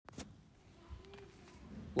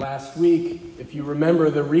Last week, if you remember,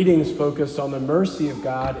 the readings focused on the mercy of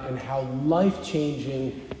God and how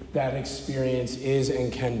life-changing that experience is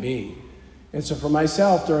and can be. And so for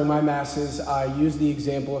myself, during my masses, I used the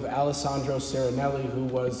example of Alessandro Serenelli, who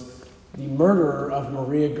was the murderer of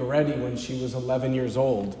Maria Goretti when she was 11 years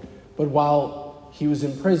old. But while he was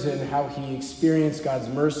in prison, how he experienced God's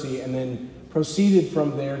mercy and then proceeded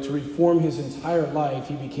from there to reform his entire life.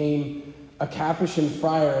 He became a Capuchin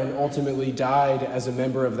friar and ultimately died as a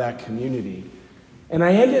member of that community. And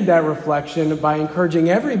I ended that reflection by encouraging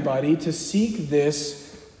everybody to seek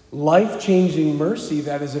this life-changing mercy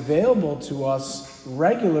that is available to us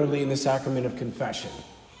regularly in the sacrament of confession.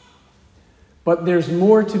 But there's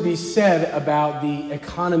more to be said about the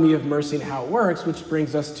economy of mercy and how it works, which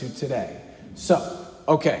brings us to today. So,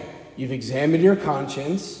 okay, you've examined your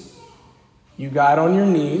conscience, you got on your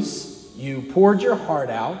knees, you poured your heart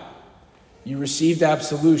out, you received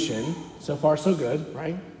absolution. So far, so good,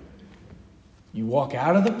 right? You walk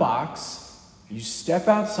out of the box, you step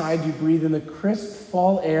outside, you breathe in the crisp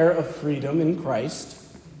fall air of freedom in Christ.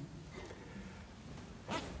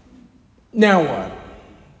 Now what?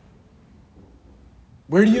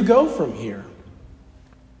 Where do you go from here?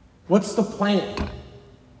 What's the plan?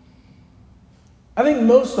 I think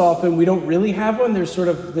most often we don't really have one. There's sort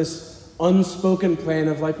of this unspoken plan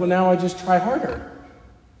of like, well, now I just try harder.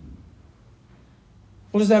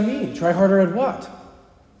 What does that mean? Try harder at what?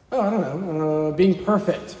 Oh, I don't know. Being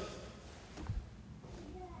perfect.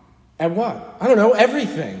 At what? I don't know.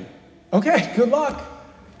 Everything. Okay, good luck.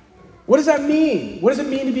 What does that mean? What does it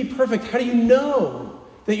mean to be perfect? How do you know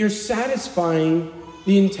that you're satisfying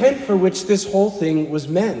the intent for which this whole thing was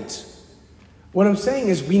meant? What I'm saying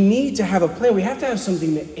is we need to have a plan. We have to have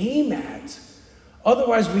something to aim at.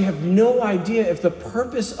 Otherwise, we have no idea if the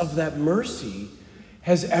purpose of that mercy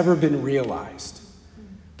has ever been realized.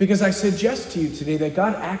 Because I suggest to you today that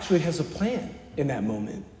God actually has a plan in that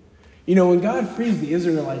moment. You know, when God frees the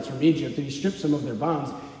Israelites from Egypt and he strips them of their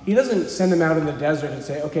bonds, he doesn't send them out in the desert and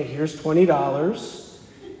say, okay, here's $20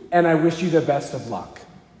 and I wish you the best of luck.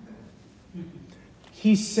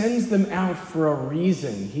 He sends them out for a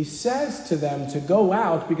reason. He says to them to go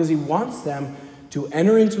out because he wants them to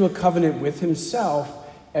enter into a covenant with himself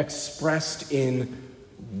expressed in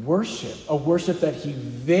worship, a worship that he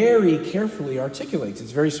very carefully articulates.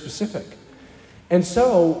 It's very specific. And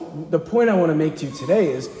so the point I want to make to you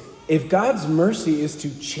today is if God's mercy is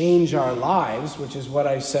to change our lives, which is what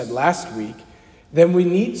I said last week, then we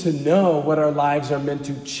need to know what our lives are meant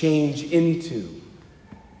to change into.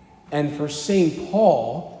 And for St.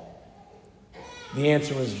 Paul, the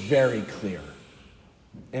answer was very clear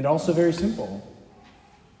and also very simple.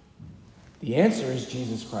 The answer is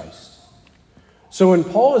Jesus Christ. So when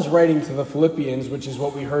Paul is writing to the Philippians, which is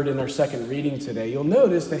what we heard in our second reading today, you'll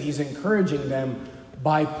notice that he's encouraging them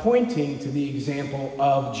by pointing to the example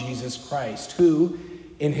of Jesus Christ, who,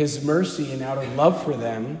 in his mercy and out of love for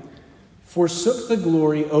them, forsook the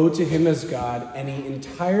glory owed to him as God, and he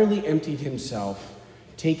entirely emptied himself,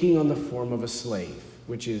 taking on the form of a slave,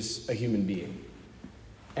 which is a human being.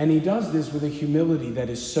 And he does this with a humility that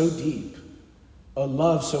is so deep, a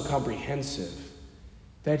love so comprehensive,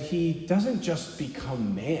 that he doesn't just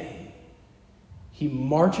become man. He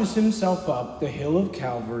marches himself up the hill of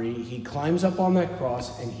Calvary, he climbs up on that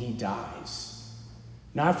cross, and he dies.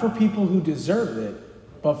 Not for people who deserve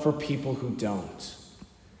it, but for people who don't.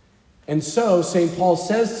 And so St. Paul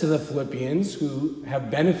says to the Philippians, who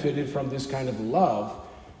have benefited from this kind of love,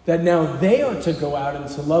 that now they are to go out and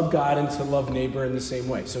to love God and to love neighbor in the same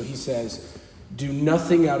way. So he says, do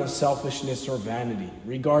nothing out of selfishness or vanity.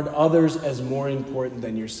 Regard others as more important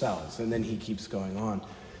than yourselves. And then he keeps going on.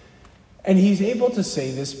 And he's able to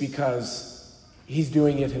say this because he's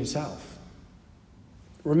doing it himself.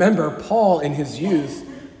 Remember, Paul in his youth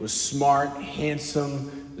was smart,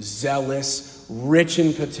 handsome, zealous, rich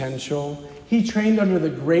in potential. He trained under the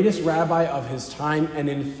greatest rabbi of his time, and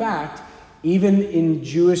in fact, even in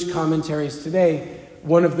Jewish commentaries today,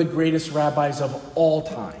 one of the greatest rabbis of all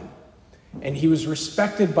time. And he was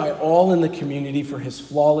respected by all in the community for his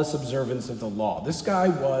flawless observance of the law. This guy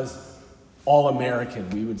was all-American,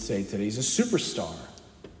 we would say today. He's a superstar.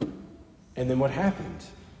 And then what happened?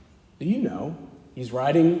 You know, he's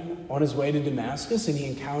riding on his way to Damascus and he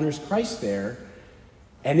encounters Christ there.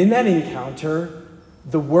 And in that encounter,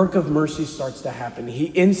 the work of mercy starts to happen. He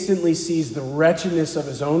instantly sees the wretchedness of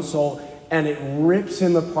his own soul and it rips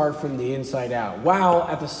him apart from the inside out. While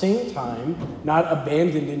at the same time, not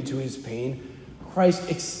abandoned into his pain, Christ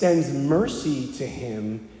extends mercy to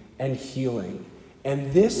him and healing.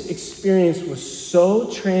 And this experience was so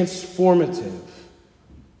transformative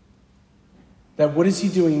that what is he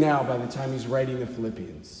doing now by the time he's writing the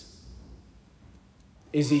Philippians?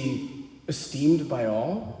 Is he esteemed by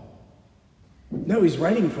all? No, he's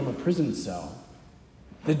writing from a prison cell.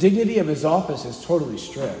 The dignity of his office is totally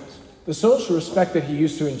stripped. The social respect that he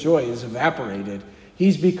used to enjoy is evaporated.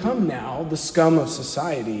 He's become now the scum of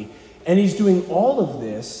society, and he's doing all of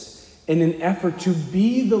this in an effort to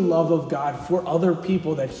be the love of God for other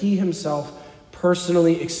people that he himself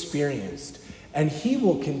personally experienced. And he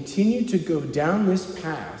will continue to go down this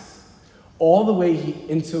path all the way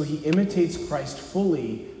until he imitates Christ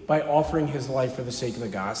fully by offering his life for the sake of the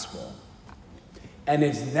gospel. And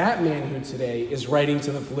it's that man who today is writing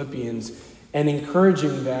to the Philippians and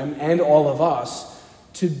encouraging them and all of us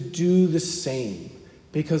to do the same,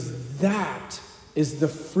 because that is the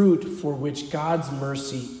fruit for which God's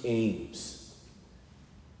mercy aims.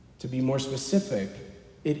 To be more specific,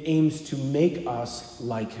 it aims to make us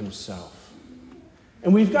like himself.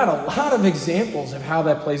 And we've got a lot of examples of how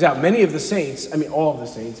that plays out. Many of the saints, all of the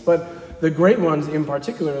saints, but the great ones in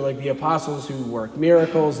particular, like the apostles who work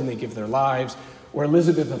miracles and they give their lives, or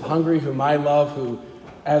Elizabeth of Hungary, whom I love, who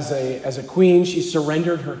as a queen, she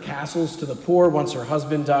surrendered her castles to the poor once her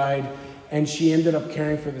husband died, and she ended up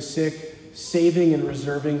caring for the sick, saving and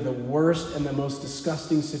reserving the worst and the most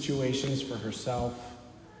disgusting situations for herself.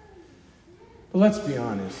 But let's be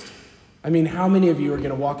honest. How many of you are going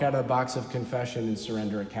to walk out of the box of confession and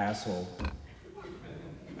surrender a castle?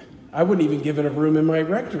 I wouldn't even give it a room in my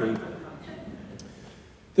rectory.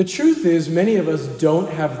 The truth is, many of us don't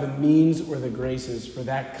have the means or the graces for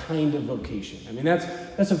that kind of vocation.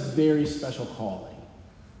 That's a very special calling.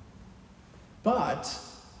 But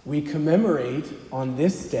we commemorate on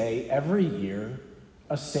this day every year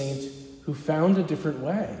a saint who found a different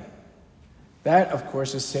way. That, of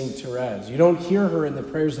course, is Saint Therese. You don't hear her in the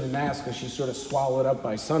prayers of the Mass because she's sort of swallowed up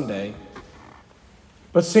by Sunday.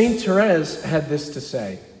 But Saint Therese had this to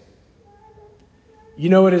say: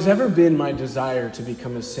 "It has ever been my desire to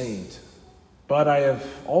become a saint, but I have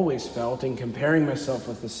always felt, in comparing myself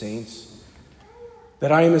with the saints,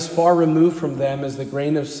 that I am as far removed from them as the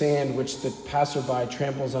grain of sand which the passerby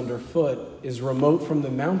tramples underfoot is remote from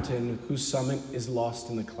the mountain whose summit is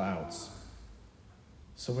lost in the clouds."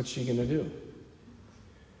 So what's she going to do?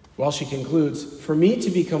 Well, she concludes, "For me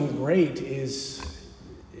to become great it's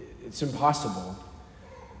impossible.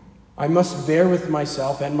 I must bear with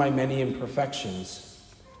myself and my many imperfections.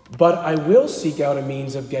 But I will seek out a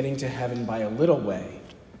means of getting to heaven by a little way,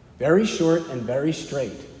 very short and very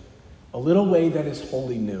straight, a little way that is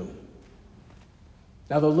wholly new."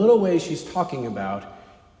 Now, the little way she's talking about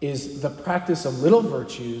is the practice of little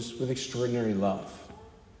virtues with extraordinary love.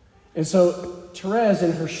 And so, Therese,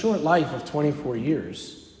 in her short life of 24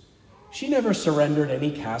 years, she never surrendered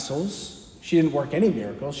any castles. She didn't work any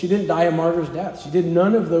miracles. She didn't die a martyr's death. She did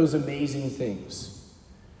none of those amazing things.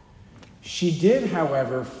 She did,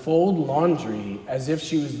 however, fold laundry as if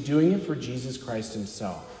she was doing it for Jesus Christ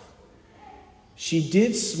himself. She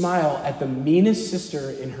did smile at the meanest sister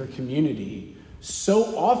in her community.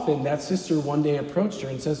 So often that sister one day approached her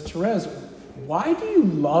and says, "Therese, why do you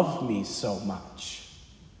love me so much?"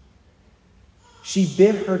 She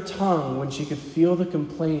bit her tongue when she could feel the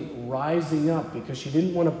complaint rising up because she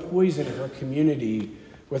didn't want to poison her community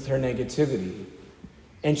with her negativity.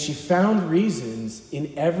 And she found reasons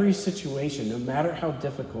in every situation, no matter how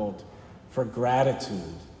difficult, for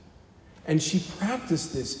gratitude. And she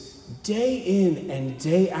practiced this day in and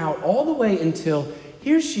day out, all the way until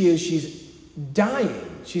here she is, she's dying.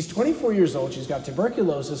 She's 24 years old, she's got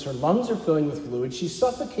tuberculosis, her lungs are filling with fluid, she's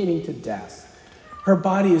suffocating to death. Her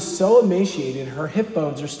body is so emaciated, her hip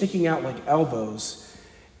bones are sticking out like elbows,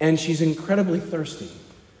 and she's incredibly thirsty.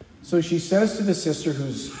 So she says to the sister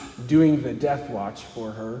who's doing the death watch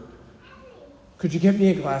for her, "Could you get me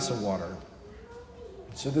a glass of water?"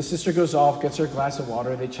 So the sister goes off, gets her a glass of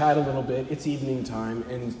water, they chat a little bit, it's evening time,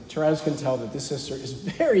 and Therese can tell that this sister is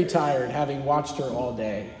very tired, having watched her all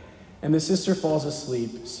day. And the sister falls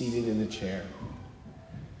asleep, seated in the chair.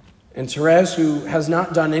 And Therese, who has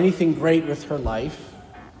not done anything great with her life,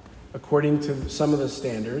 according to some of the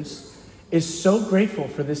standards, is so grateful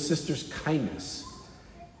for this sister's kindness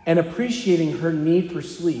and appreciating her need for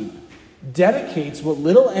sleep, dedicates what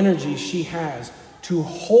little energy she has to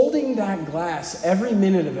holding that glass every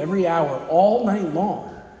minute of every hour all night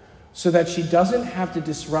long so that she doesn't have to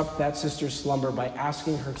disrupt that sister's slumber by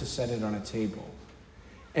asking her to set it on a table.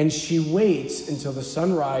 And she waits until the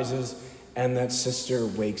sun rises and that sister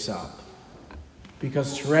wakes up.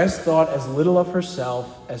 Because Therese thought as little of herself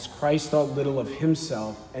as Christ thought little of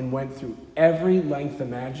himself and went through every length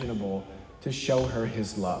imaginable to show her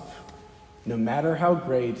his love, no matter how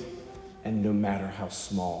great and no matter how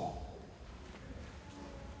small.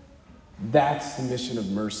 That's the mission of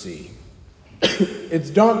mercy. It's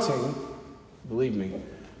daunting, believe me.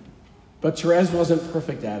 But Therese wasn't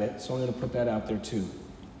perfect at it, so I'm going to put that out there too.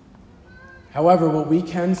 However, what we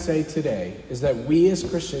can say today is that we as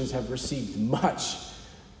Christians have received much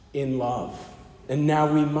in love. And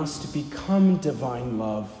now we must become divine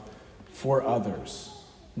love for others,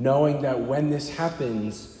 knowing that when this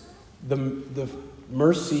happens, the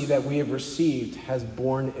mercy that we have received has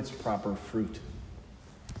borne its proper fruit.